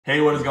Hey,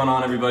 what is going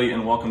on everybody,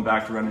 and welcome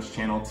back to Runner's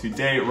channel.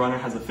 Today, Runner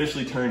has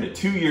officially turned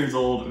 2 years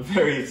old.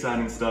 Very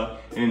exciting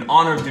stuff. And in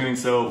honor of doing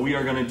so, we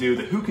are gonna do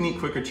the Who Can Eat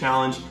Quicker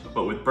challenge,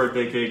 but with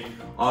birthday cake.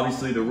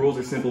 Obviously, the rules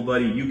are simple,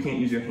 buddy. You can't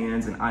use your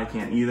hands and I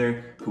can't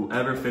either.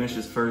 Whoever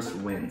finishes first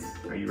wins.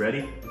 Are you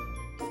ready?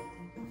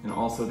 And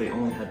also, they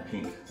only had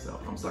pink, so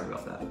I'm sorry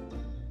about that.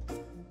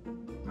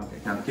 Okay,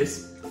 can I have a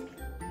kiss?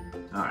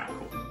 All right,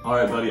 cool. All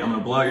right, buddy, I'm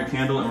gonna blow out your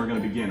candle and we're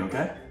gonna begin,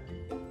 okay?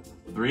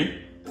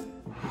 3,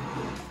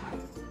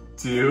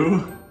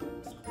 2.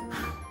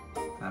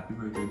 Happy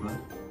birthday, bud.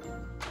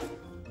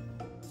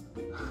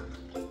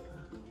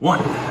 1.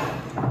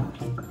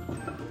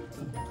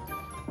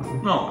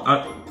 No,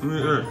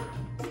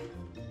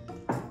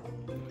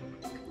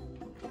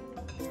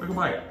 take a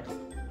bite.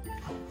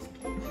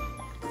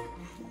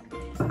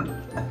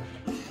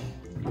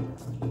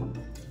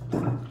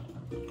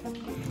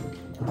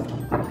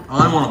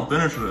 I want to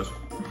finish this.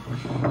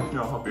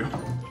 Yeah, I'll help you.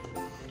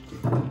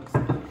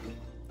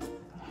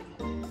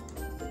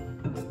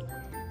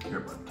 Here,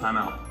 bud, time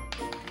out.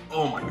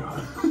 Oh my god.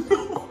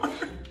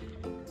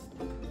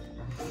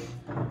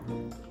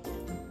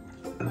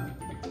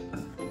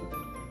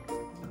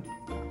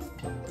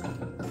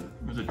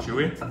 Is it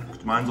chewy?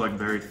 'Cause mine's like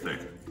very thick.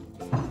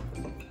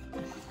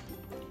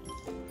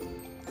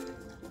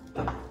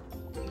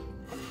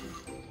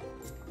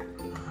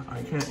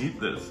 I can't eat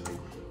this.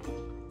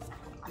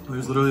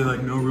 There's literally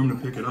like no room to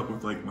pick it up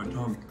with like my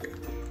tongue.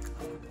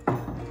 Oh,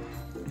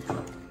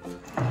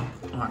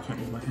 I can't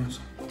use my hands.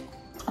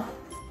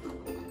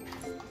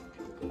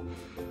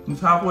 It's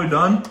halfway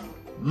done?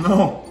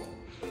 No.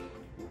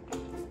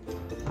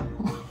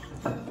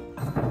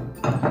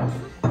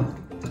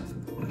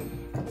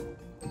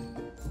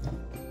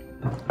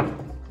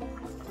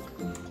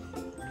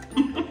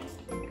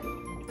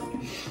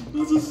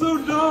 This is so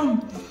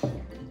dumb.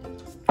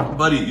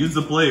 Buddy, use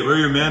the plate. Where are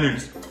your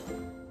manners?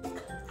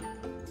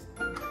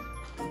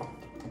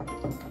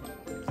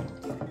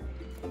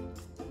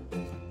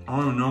 I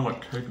don't even know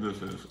what cake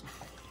this is.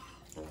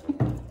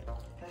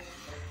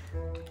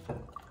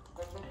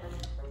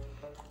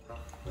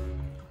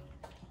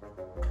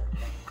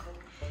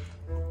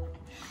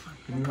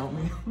 Can you help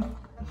me?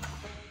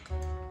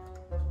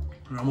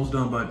 You're almost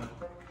done, bud.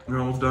 You're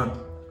almost done.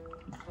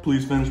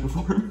 Please finish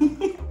before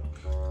me.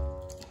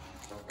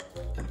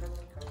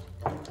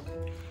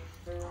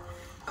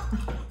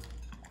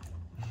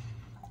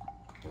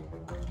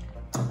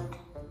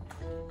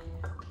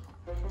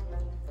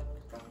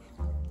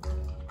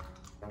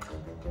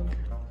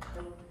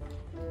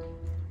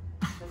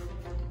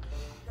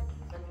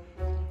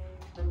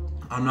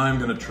 I'm not even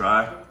gonna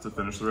try to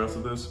finish the rest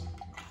of this.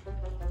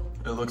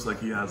 It looks like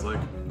he has like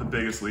the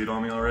biggest lead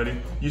on me already.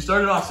 You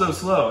started off so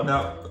slow.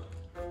 Now,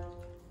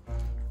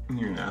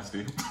 you're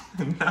nasty.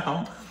 And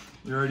now,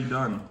 you're already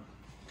done.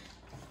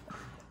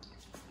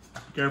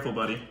 Careful,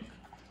 buddy.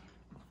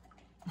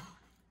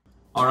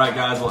 All right,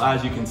 guys, well,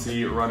 as you can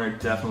see, Runner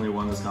definitely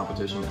won this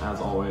competition, as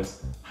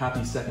always.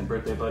 Happy second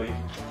birthday, buddy.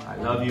 I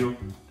love you.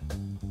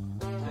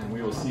 And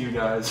we will see you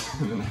guys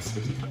in the next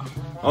video.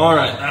 All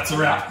right, that's a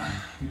wrap.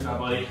 Good job,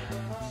 buddy.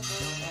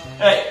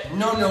 Hey,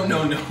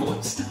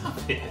 no,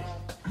 stop it.